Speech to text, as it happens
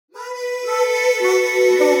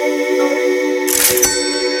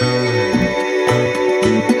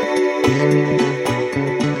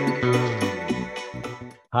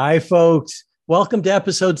Hi, folks. Welcome to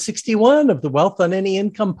episode 61 of the Wealth on Any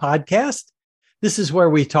Income podcast. This is where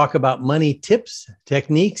we talk about money tips,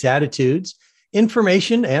 techniques, attitudes,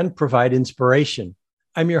 information, and provide inspiration.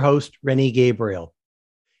 I'm your host, Rennie Gabriel.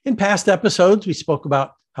 In past episodes, we spoke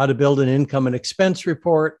about how to build an income and expense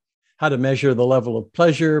report, how to measure the level of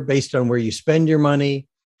pleasure based on where you spend your money,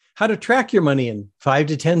 how to track your money in 5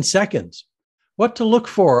 to 10 seconds, what to look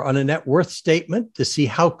for on a net worth statement to see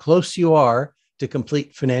how close you are to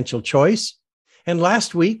complete financial choice. And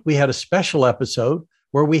last week, we had a special episode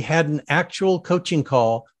where we had an actual coaching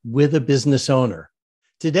call with a business owner.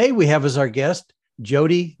 Today, we have as our guest,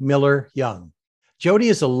 Jody Miller Young. Jody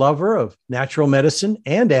is a lover of natural medicine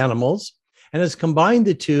and animals and has combined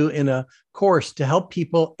the two in a course to help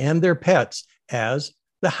people and their pets as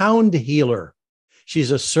the Hound Healer. She's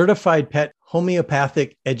a certified pet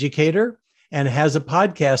homeopathic educator and has a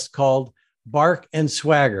podcast called Bark and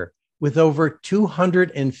Swagger, with over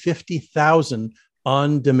 250,000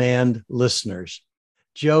 on-demand listeners.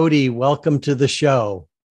 Jody, welcome to the show.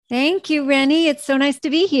 Thank you, Rennie. It's so nice to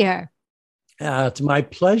be here. It's my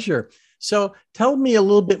pleasure. So tell me a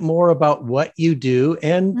little bit more about what you do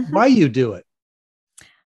and why you do it.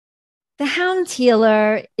 The Hound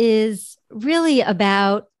Healer is really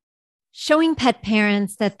about showing pet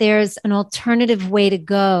parents that there's an alternative way to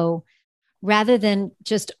go rather than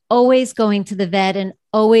just always going to the vet and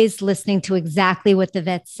always listening to exactly what the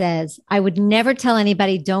vet says. I would never tell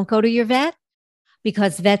anybody, don't go to your vet,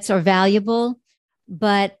 because vets are valuable.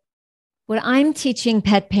 But what I'm teaching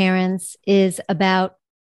pet parents is about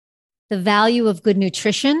the value of good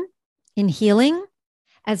nutrition in healing,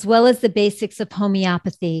 as well as the basics of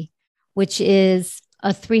homeopathy, which is a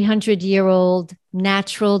 300-year-old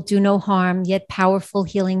natural, do no harm, yet powerful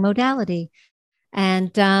healing modality.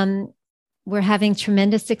 And we're having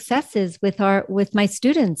tremendous successes with my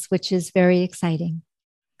students, which is very exciting.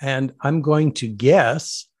 And I'm going to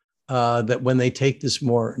guess that when they take this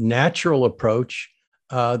more natural approach,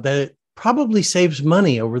 that it probably saves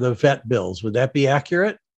money over the vet bills. Would that be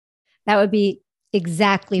accurate? That would be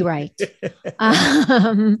exactly right.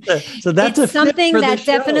 So that's something that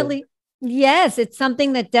definitely, yes, it's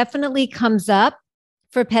something that definitely comes up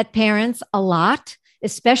for pet parents a lot,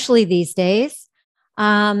 especially these days.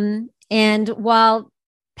 And while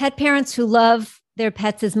pet parents who love their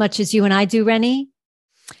pets as much as you and I do, Rennie,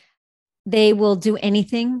 they will do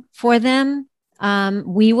anything for them.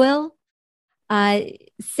 We will.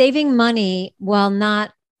 Saving money while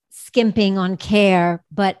not skimping on care,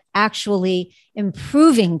 but actually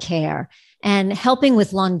improving care and helping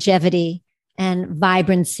with longevity and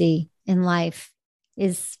vibrancy in life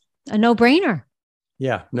is a no-brainer.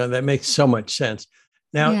 Yeah, no, that makes so much sense.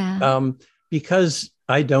 Now, because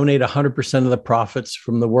I donate 100% of the profits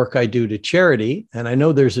from the work I do to charity, and I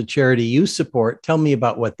know there's a charity you support. Tell me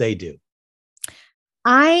about what they do.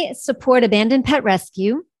 I support Abandoned Pet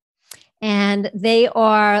Rescue, and they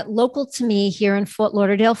are local to me here in Fort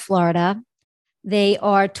Lauderdale, Florida. They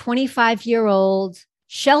are a 25-year-old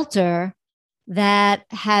shelter that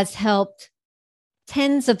has helped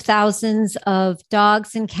tens of thousands of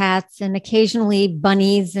dogs and cats and occasionally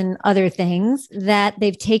bunnies and other things that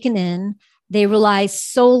they've taken in. They rely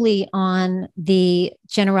solely on the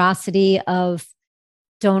generosity of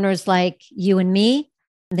donors like you and me.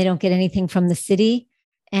 They don't get anything from the city.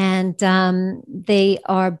 And they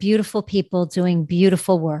are beautiful people doing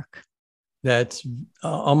beautiful work. That's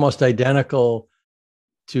almost identical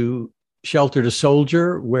to Shelter to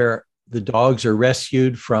Soldier, where the dogs are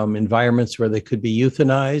rescued from environments where they could be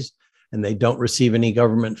euthanized and they don't receive any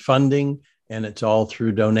government funding. And it's all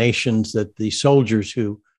through donations that the soldiers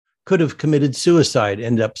who could have committed suicide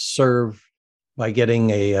end up served by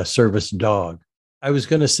getting a service dog. I was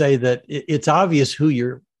going to say that it's obvious who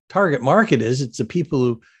your target market is. It's the people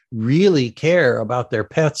who really care about their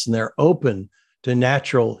pets and they're open to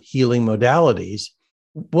natural healing modalities.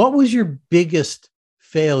 What was your biggest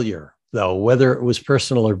failure, though, whether it was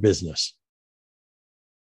personal or business?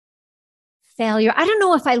 Failure. I don't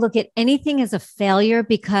know if I look at anything as a failure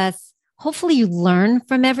because hopefully you learn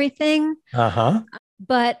from everything.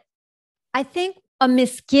 But I think a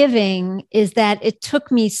misgiving is that it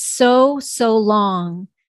took me so long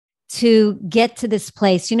to get to this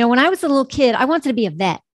place. You know, when I was a little kid, I wanted to be a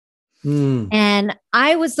vet. And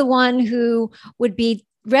I was the one who would be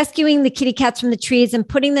rescuing the kitty cats from the trees and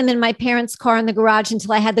putting them in my parents' car in the garage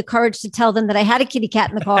until I had the courage to tell them that I had a kitty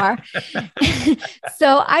cat in the car.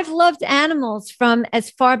 So I've loved animals from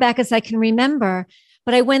as far back as I can remember.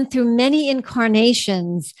 But I went through many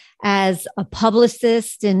incarnations as a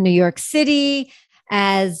publicist in New York City,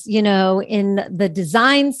 as, you know, in the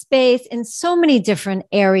design space, in so many different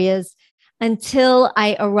areas. until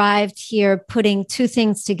I arrived here putting two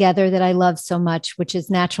things together that I love so much, which is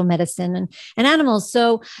natural medicine and animals.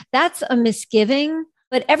 So that's a misgiving,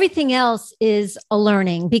 but everything else is a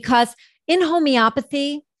learning, because in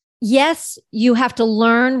homeopathy, yes, you have to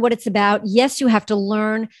learn what it's about. Yes, you have to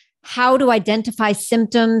learn how to identify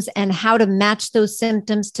symptoms and how to match those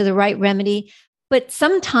symptoms to the right remedy. But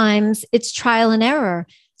sometimes it's trial and error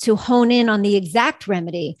to hone in on the exact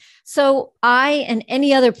remedy. So I and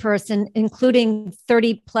any other person, including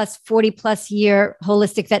 30 plus, 40 plus year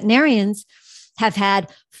holistic veterinarians, have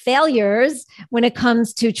had failures when it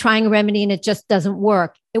comes to trying a remedy and it just doesn't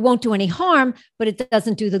work. It won't do any harm, but it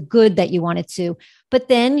doesn't do the good that you want it to. But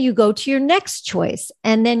then you go to your next choice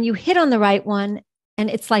and then you hit on the right one and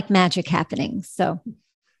it's like magic happening. So.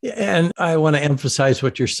 And I want to emphasize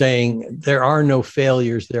what you're saying. There are no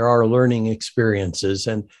failures. There are learning experiences.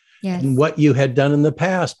 Yes. And what you had done in the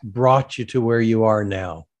past brought you to where you are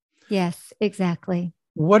now. Yes, exactly.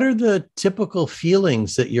 What are the typical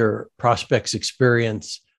feelings that your prospects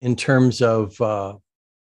experience in terms of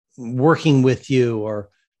working with you, or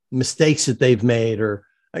mistakes that they've made? Or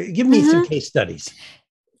give me some case studies.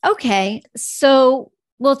 Okay. So,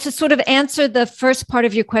 well, to sort of answer the first part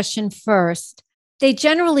of your question first, they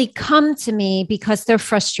generally come to me because they're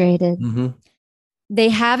frustrated. Mm-hmm. They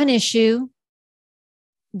have an issue.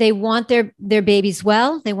 They want their babies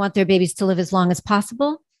well. They want their babies to live as long as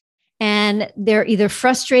possible. And they're either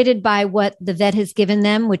frustrated by what the vet has given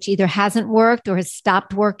them, which either hasn't worked or has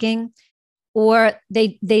stopped working, or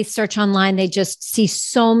they search online. They just see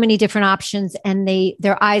so many different options and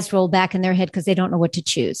their eyes roll back in their head because they don't know what to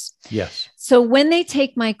choose. Yes. So when they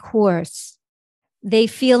take my course, they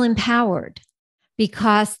feel empowered,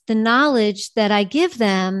 because the knowledge that I give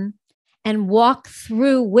them and walk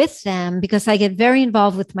through with them, because I get very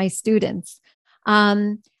involved with my students,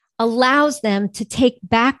 allows them to take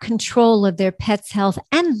back control of their pet's health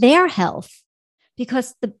and their health,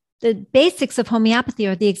 because the basics of homeopathy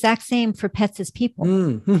are the exact same for pets as people.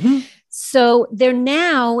 Mm-hmm. So they're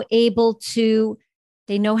now able to,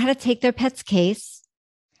 they know how to take their pet's case.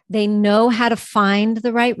 They know how to find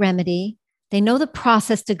the right remedy. They know the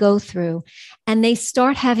process to go through, and they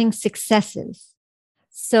start having successes.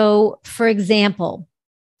 So, for example,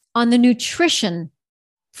 on the nutrition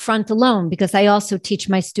front alone, because I also teach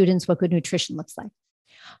my students what good nutrition looks like.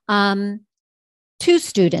 2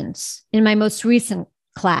 students in my most recent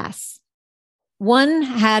class, one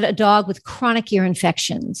had a dog with chronic ear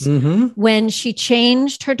infections. Mm-hmm. When she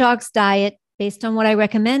changed her dog's diet based on what I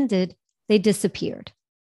recommended, they disappeared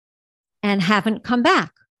and haven't come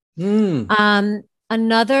back.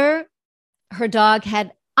 Another, her dog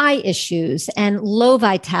had eye issues and low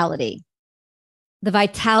vitality. The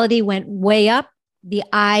vitality went way up. The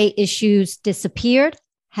eye issues disappeared,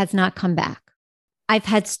 has not come back. I've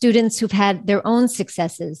had students who've had their own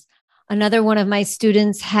successes. Another one of my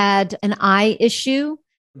students had an eye issue.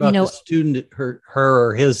 About the student, her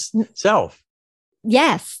or his self.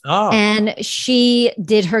 Yes. Oh. And she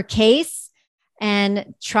did her case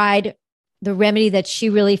and tried the remedy that she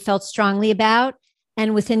really felt strongly about.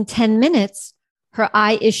 And within 10 minutes, her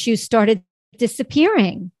eye issues started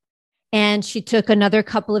disappearing. And she took another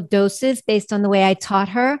couple of doses based on the way I taught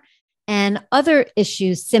her, and other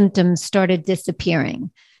issues, symptoms started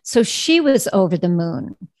disappearing. So she was over the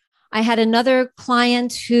moon. I had another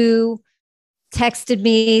client who texted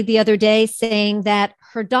me the other day saying that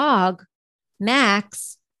her dog,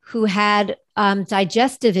 Max, who had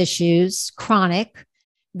digestive issues, chronic,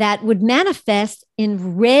 that would manifest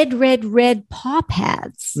in red paw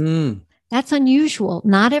pads. That's unusual.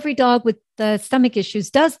 Not every dog with the stomach issues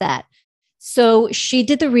does that. So she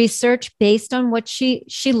did the research based on what she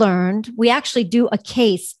learned. We actually do a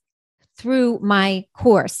case through my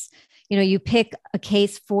course. You pick a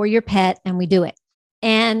case for your pet and we do it.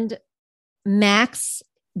 And Max,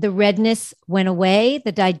 the redness went away.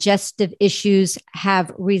 The digestive issues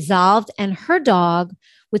have resolved, and her dog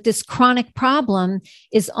with this chronic problem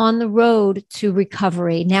is on the road to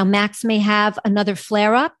recovery. Now, Max may have another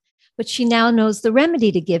flare up, but she now knows the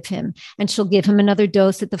remedy to give him, and she'll give him another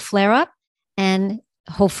dose at the flare up, and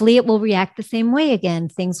hopefully it will react the same way again.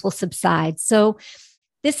 Things will subside. So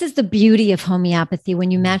this is the beauty of homeopathy.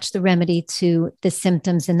 When you match the remedy to the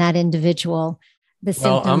symptoms in that individual, the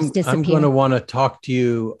symptoms disappear. I'm going to want to talk to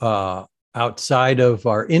you outside of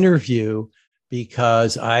our interview,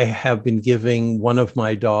 because I have been giving one of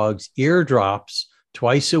my dogs eardrops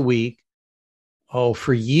twice a week,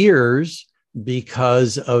 for years,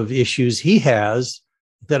 because of issues he has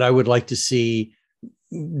that I would like to see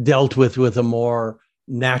dealt with a more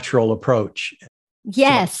natural approach.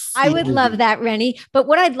 Yes, I would love that, Rennie. But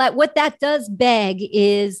what that does beg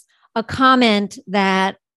is a comment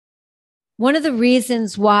that one of the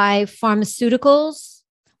reasons why pharmaceuticals,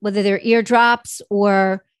 whether they're eardrops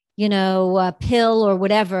or, a pill or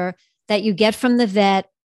whatever that you get from the vet,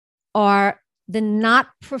 are the not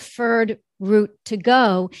preferred route to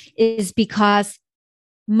go is because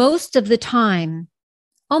most of the time,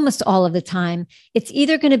 almost all of the time, it's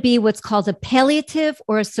either going to be what's called a palliative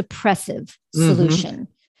or a suppressive solution.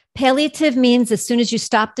 Palliative means as soon as you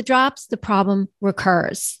stop the drops, the problem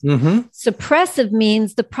recurs. Suppressive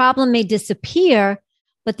means the problem may disappear,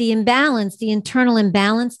 but the imbalance, the internal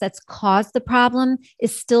imbalance that's caused the problem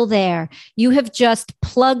is still there. You have just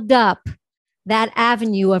plugged up that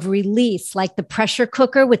avenue of release, like the pressure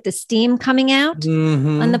cooker with the steam coming out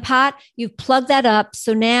on the pot. You've plugged that up.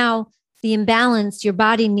 So now the imbalance, the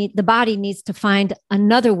body needs to find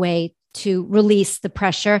another way to release the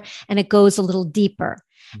pressure, and it goes a little deeper.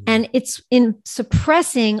 And it's in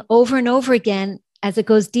suppressing over and over again as it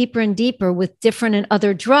goes deeper and deeper with different and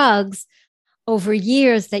other drugs over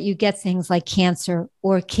years that you get things like cancer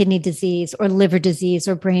or kidney disease or liver disease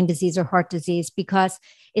or brain disease or heart disease, because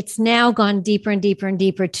it's now gone deeper and deeper and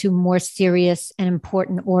deeper to more serious and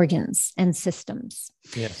important organs and systems.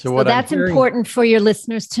 Yeah. So that's important for your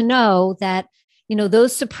listeners to know that,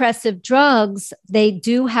 those suppressive drugs, they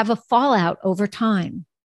do have a fallout over time.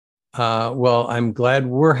 Well, I'm glad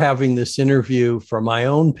we're having this interview for my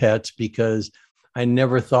own pets, because I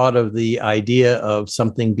never thought of the idea of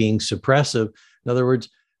something being suppressive. In other words,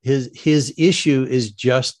 his issue is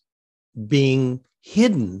just being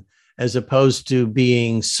hidden as opposed to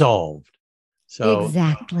being solved. So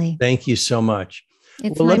exactly. Thank you so much.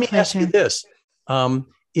 It's well, my let me pleasure. ask you this.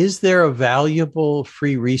 Is there a valuable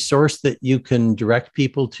free resource that you can direct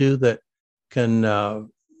people to that can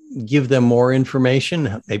give them more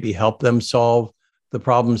information, maybe help them solve the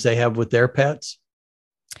problems they have with their pets?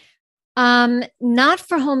 Not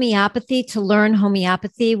for homeopathy, to learn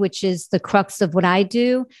homeopathy, which is the crux of what I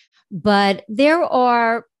do, but there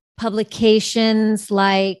are publications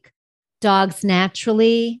like Dogs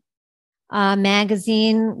Naturally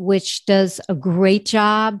magazine, which does a great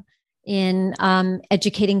job in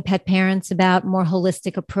educating pet parents about more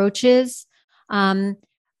holistic approaches.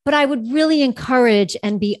 But I would really encourage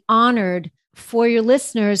and be honored for your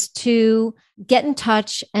listeners to get in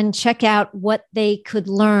touch and check out what they could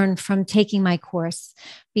learn from taking my course,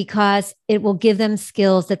 because it will give them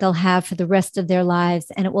skills that they'll have for the rest of their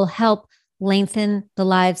lives, and it will help lengthen the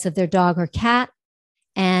lives of their dog or cat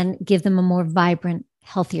and give them a more vibrant,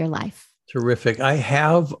 healthier life. Terrific. I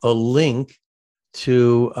have a link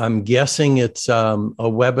to, I'm guessing it's a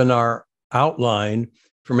webinar outline,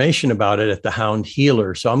 information about it at the Hound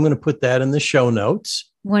Healer. So I'm going to put that in the show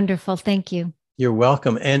notes. Wonderful. Thank you. You're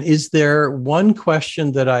welcome. And is there one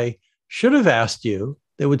question that I should have asked you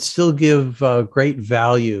that would still give great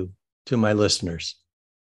value to my listeners?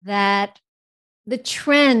 That the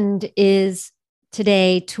trend is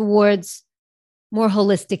today towards more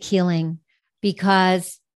holistic healing,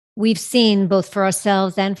 because we've seen both for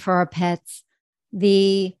ourselves and for our pets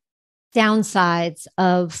the downsides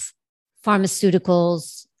of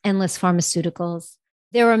pharmaceuticals, endless pharmaceuticals.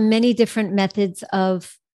 There are many different methods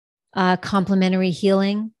of complementary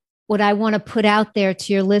healing. What I want to put out there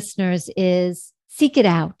to your listeners is seek it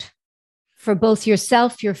out for both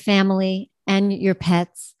yourself, your family, and your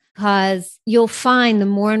pets, because you'll find the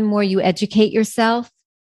more and more you educate yourself,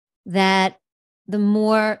 that the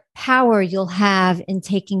more power you'll have in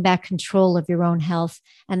taking back control of your own health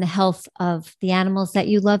and the health of the animals that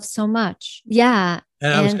you love so much. Yeah.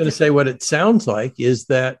 And I was going to say, what it sounds like is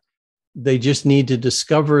that they just need to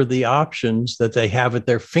discover the options that they have at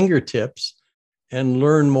their fingertips and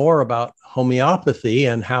learn more about homeopathy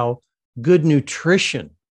and how good nutrition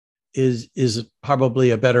is probably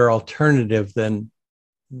a better alternative than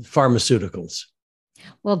pharmaceuticals.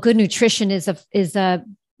 Well, good nutrition is a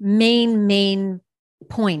main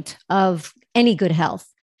point of any good health.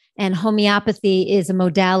 And homeopathy is a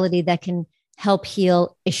modality that can help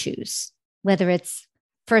heal issues, whether it's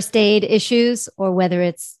first aid issues or whether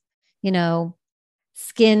it's,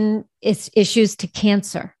 skin issues to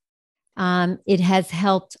cancer. It has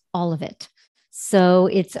helped all of it. So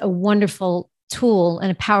it's a wonderful tool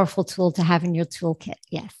and a powerful tool to have in your toolkit.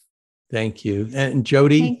 Yes. Thank you. And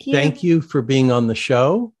Jody, thank you for being on the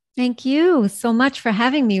show. Thank you so much for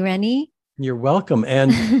having me, Rennie. You're welcome.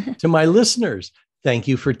 And to my listeners, thank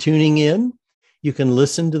you for tuning in. You can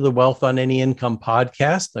listen to the Wealth on Any Income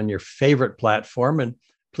podcast on your favorite platform, and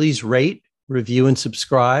please rate, review, and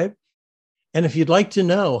subscribe. And if you'd like to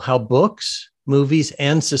know how books, movies,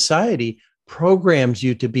 and society programs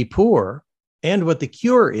you to be poor and what the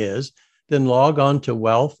cure is, then log on to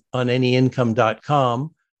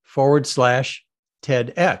wealthonanyincome.com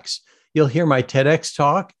TEDx. You'll hear my TEDx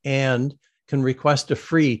talk and can request a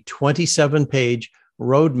free 27-page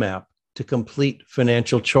roadmap to complete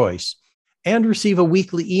financial choice and receive a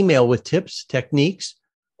weekly email with tips, techniques,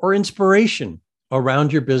 or inspiration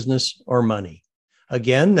around your business or money.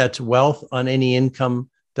 Again, that's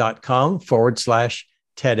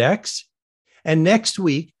wealthonanyincome.com/TEDx. And next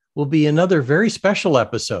week will be another very special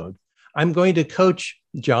episode. I'm going to coach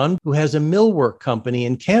John, who has a millwork company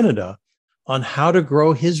in Canada, on how to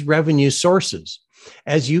grow his revenue sources.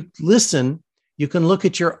 As you listen, you can look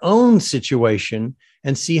at your own situation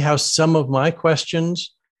and see how some of my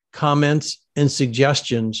questions, comments, and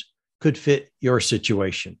suggestions could fit your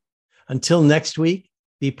situation. Until next week,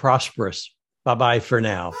 be prosperous. Bye-bye for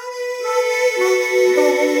now.